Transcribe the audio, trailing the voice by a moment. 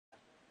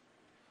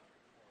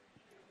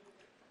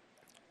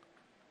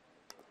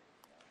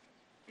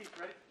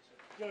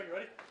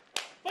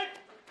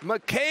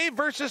Mckay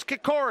versus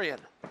Kirkorian.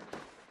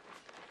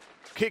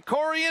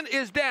 Kirkorian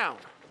is down.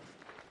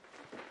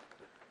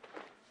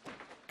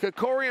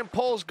 Kirkorian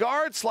pulls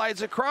guard,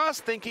 slides across,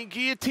 thinking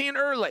guillotine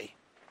early.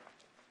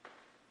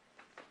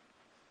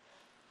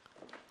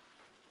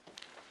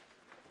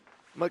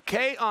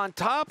 Mckay on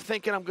top,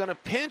 thinking I'm going to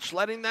pinch,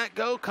 letting that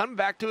go, come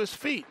back to his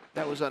feet.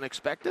 That was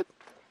unexpected.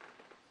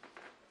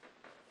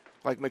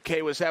 Like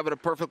Mckay was having a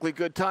perfectly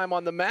good time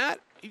on the mat.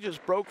 He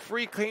just broke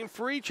free, came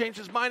free, changed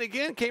his mind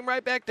again, came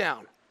right back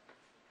down.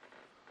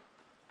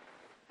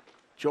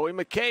 Joey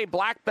Mckay,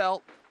 black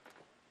belt,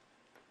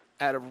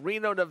 out of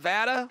Reno,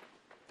 Nevada.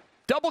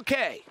 Double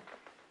K.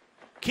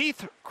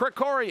 Keith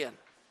Kirkorian,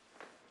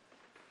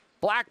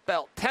 black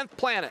belt, 10th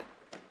Planet,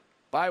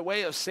 by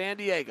way of San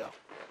Diego.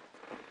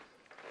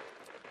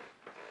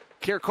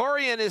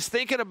 Kirkorian is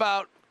thinking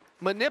about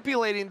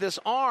manipulating this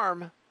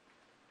arm.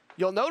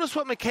 You'll notice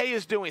what Mckay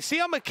is doing. See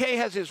how Mckay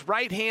has his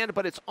right hand,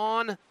 but it's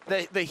on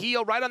the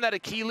heel, right on that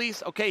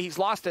Achilles? Okay, he's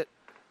lost it.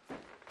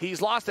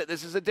 He's lost it.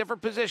 This is a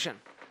different position.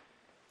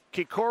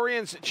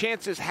 Kirkorian's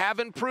chances have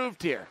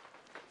improved here.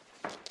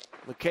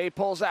 Mckay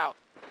pulls out.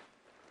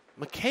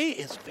 Mckay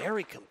is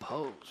very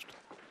composed.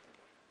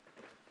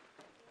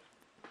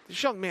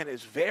 This young man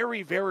is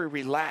very, very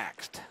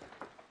relaxed.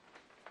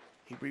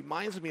 He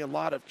reminds me a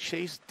lot of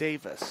Chase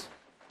Davis.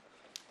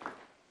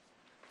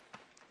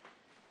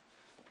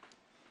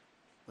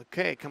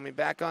 Mckay coming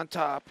back on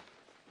top.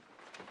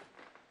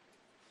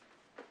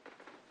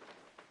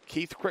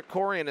 Keith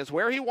Kirkorian is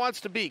where he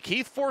wants to be.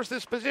 Keith forced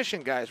this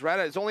position, guys, right?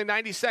 It's only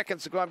 90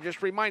 seconds ago. I'm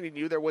just reminding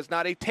you there was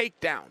not a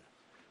takedown.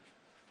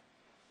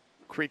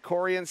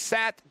 Kirkorian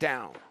sat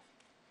down.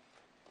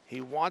 He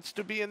wants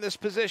to be in this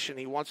position.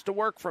 He wants to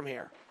work from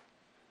here.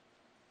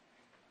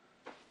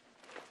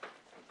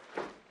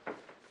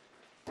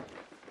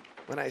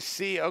 When I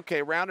see,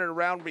 okay, round and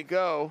around we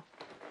go.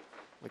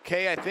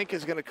 Mckay, I think,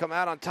 is going to come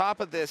out on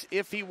top of this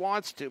if he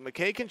wants to.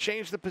 Mckay can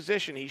change the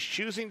position. He's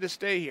choosing to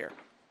stay here.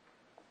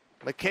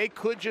 Mckay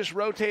could just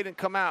rotate and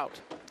come out.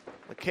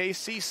 Mckay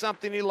sees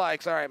something he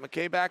likes. All right,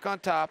 Mckay back on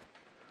top.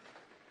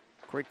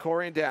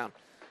 Kirkorian down.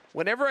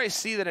 Whenever I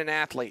see that an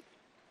athlete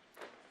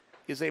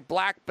is a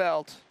black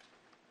belt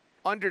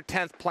under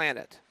 10th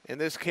Planet, in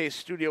this case,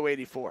 Studio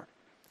 84,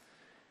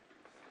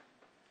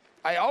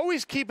 I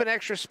always keep an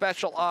extra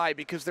special eye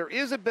because there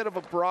is a bit of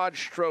a broad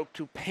stroke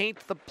to paint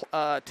the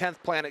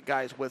 10th Planet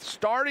guys with,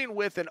 starting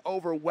with an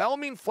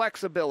overwhelming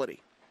flexibility.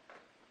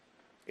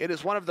 It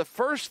is one of the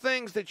first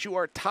things that you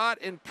are taught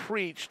and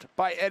preached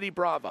by Eddie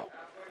Bravo.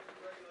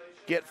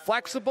 Get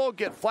flexible,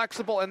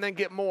 and then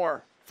get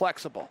more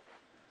flexible.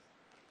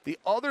 The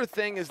other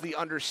thing is the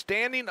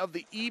understanding of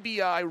the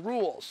EBI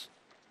rules.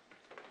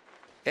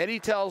 Eddie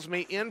tells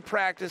me in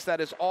practice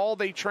that is all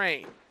they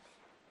train.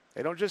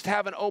 They don't just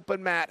have an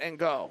open mat and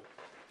go.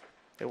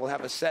 They will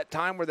have a set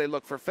time where they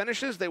look for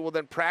finishes. They will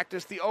then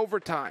practice the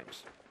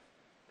overtimes.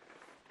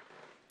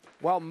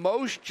 While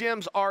most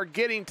gyms are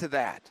getting to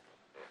that,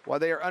 while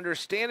they are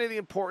understanding the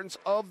importance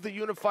of the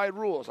unified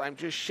rules, I'm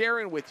just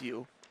sharing with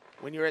you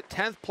when you're at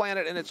 10th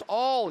Planet and it's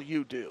all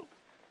you do.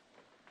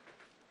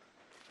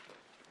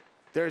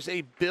 There's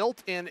a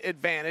built-in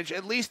advantage,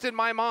 at least in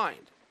my mind.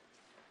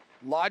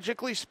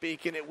 Logically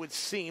speaking, it would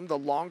seem the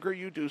longer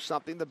you do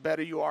something, the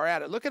better you are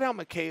at it. Look at how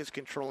Mckay is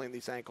controlling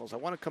these ankles. I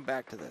want to come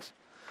back to this.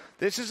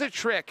 This is a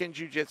trick in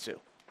jiu-jitsu.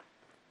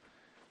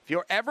 If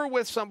you're ever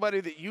with somebody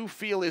that you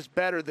feel is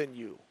better than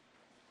you,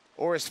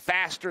 or is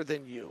faster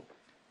than you,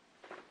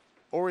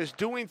 or is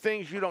doing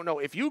things you don't know,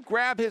 if you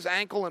grab his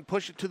ankle and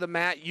push it to the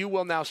mat, you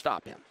will now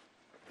stop him.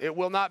 It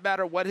will not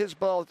matter what his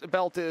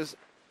belt is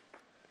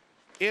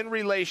in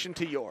relation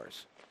to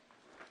yours.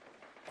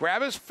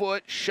 Grab his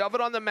foot, shove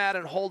it on the mat,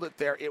 and hold it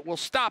there. It will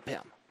stop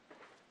him.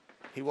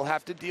 He will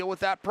have to deal with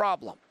that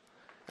problem.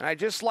 And I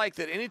just like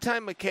that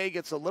anytime Mckay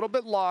gets a little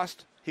bit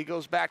lost, he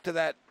goes back to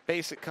that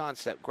basic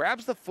concept.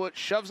 Grabs the foot,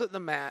 shoves it in the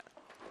mat,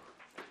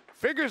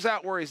 figures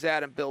out where he's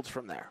at, and builds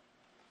from there.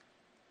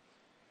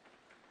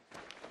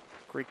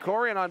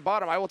 Kirkorian on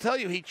bottom. I will tell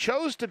you, he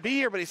chose to be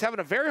here, but he's having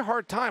a very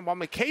hard time. While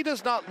Mckay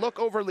does not look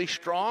overly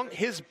strong,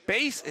 his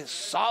base is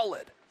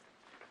solid.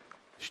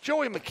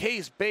 Joey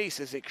Mckay's base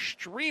is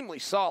extremely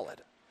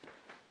solid.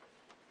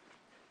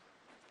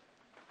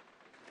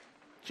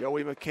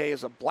 Joey Mckay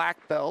is a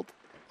black belt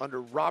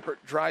under Robert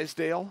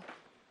Drysdale.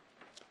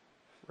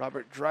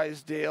 Robert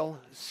Drysdale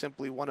is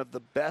simply one of the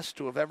best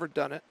to have ever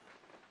done it.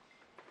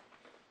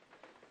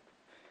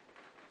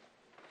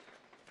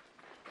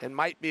 And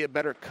might be a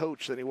better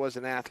coach than he was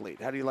an athlete.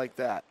 How do you like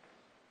that?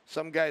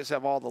 Some guys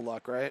have all the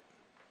luck, right?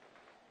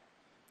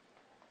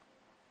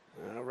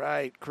 All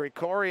right,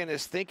 Kirkorian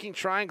is thinking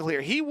triangle here.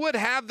 He would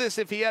have this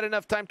if he had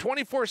enough time.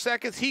 24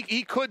 seconds,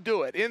 he could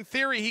do it. In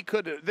theory, he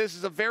could do it. This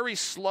is a very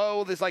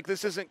slow,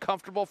 this isn't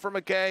comfortable for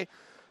Mckay,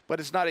 but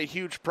it's not a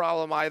huge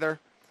problem either.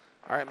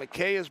 All right,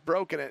 Mckay has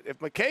broken it. If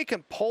Mckay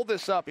can pull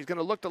this up, he's going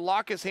to look to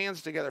lock his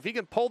hands together. If he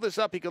can pull this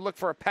up, he could look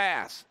for a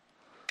pass.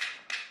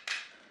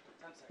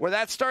 Where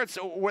that starts,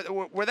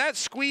 where that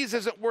squeeze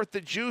isn't worth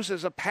the juice,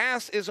 is a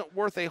pass isn't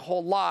worth a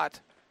whole lot.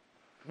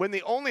 when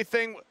the only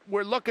thing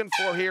we're looking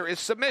for here is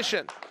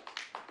submission.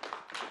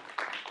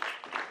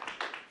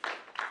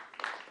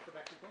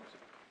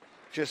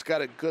 Just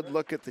got a good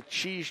look at the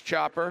cheese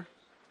chopper,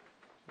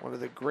 one of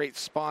the great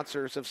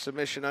sponsors of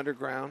Submission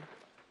Underground.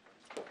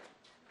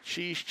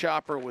 Cheese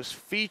chopper was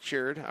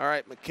featured. All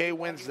right, Mckay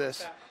wins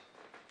this.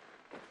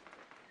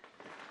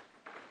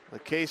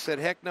 Mckay said,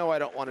 heck no, I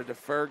don't want to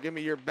defer. Give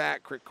me your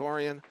back,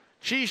 Kirkorian.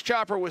 Cheese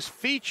chopper was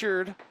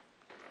featured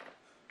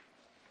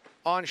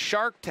on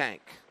Shark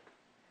Tank.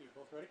 You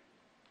both ready?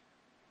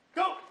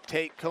 Go!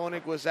 Tate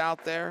Koenig was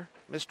out there.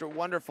 Mr.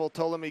 Wonderful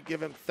told him he'd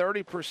give him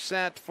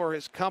 30% for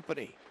his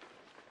company.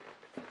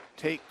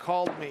 Tate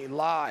called me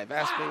live,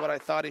 asked me what I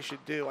thought he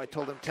should do. I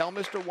told him, tell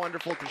Mr.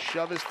 Wonderful to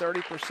shove his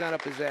 30%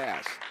 up his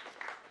ass.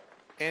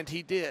 And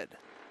he did.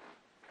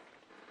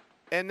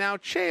 And now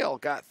Chael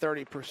got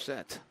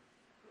 30%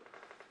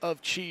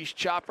 of Cheese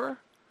Chopper.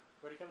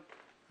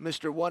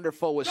 Mr.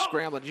 Wonderful was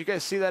scrambling. Did you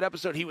guys see that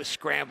episode? He was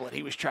scrambling.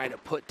 He was trying to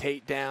put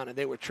Tate down, and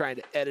they were trying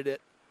to edit it.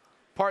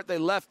 Part they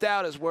left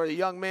out is where the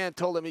young man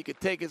told him he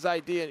could take his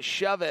idea and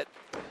shove it.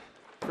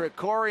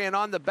 Kirkorian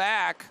on the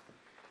back.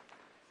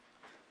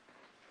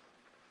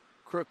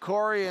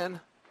 Kirkorian,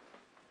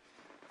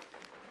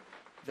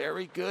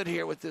 very good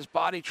here with this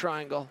body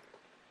triangle.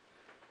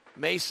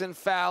 Mason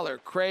Fowler,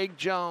 Craig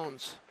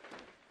Jones,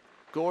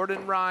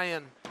 Gordon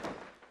Ryan,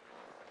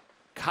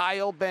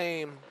 Kyle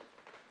Boehm,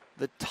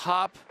 the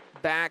top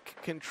back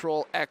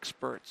control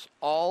experts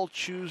all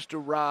choose to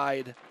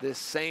ride this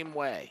same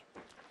way.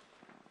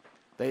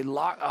 They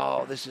lock,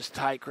 oh, this is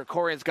tight.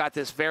 Kirkorian's got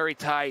this very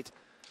tight.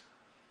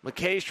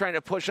 Mckay's trying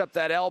to push up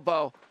that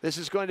elbow. This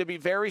is going to be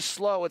very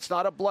slow. It's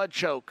not a blood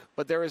choke,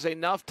 but there is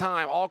enough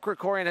time. All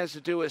Kirkorian has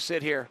to do is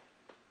sit here.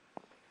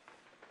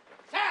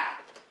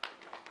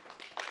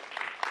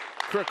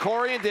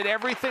 Kirkorian did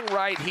everything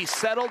right. He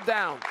settled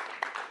down.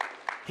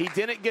 He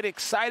didn't get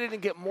excited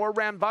and get more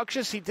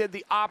rambunctious. He did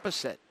the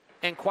opposite.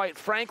 And quite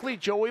frankly,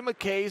 Joey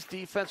Mckay's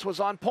defense was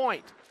on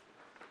point.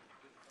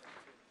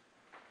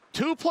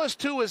 2 +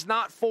 2 is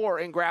not 4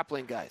 in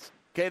grappling, guys.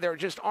 Okay, there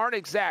just aren't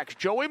exacts.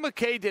 Joey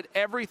Mckay did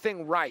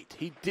everything right.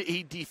 He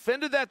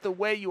defended that the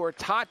way you are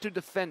taught to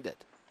defend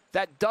it.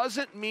 That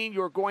doesn't mean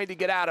you're going to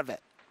get out of it.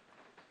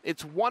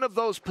 It's one of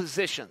those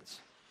positions.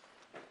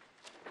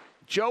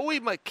 Joey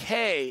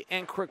Mckay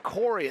and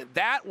Kirkorian,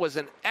 that was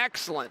an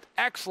excellent,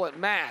 excellent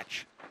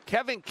match.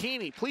 Kevin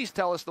Keeney, please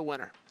tell us the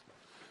winner.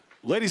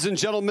 Ladies and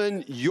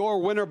gentlemen,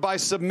 your winner by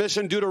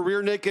submission due to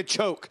rear naked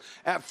choke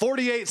at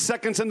 48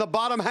 seconds in the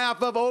bottom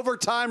half of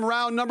overtime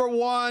round number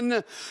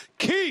 1,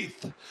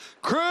 Keith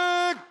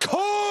Kirkorian.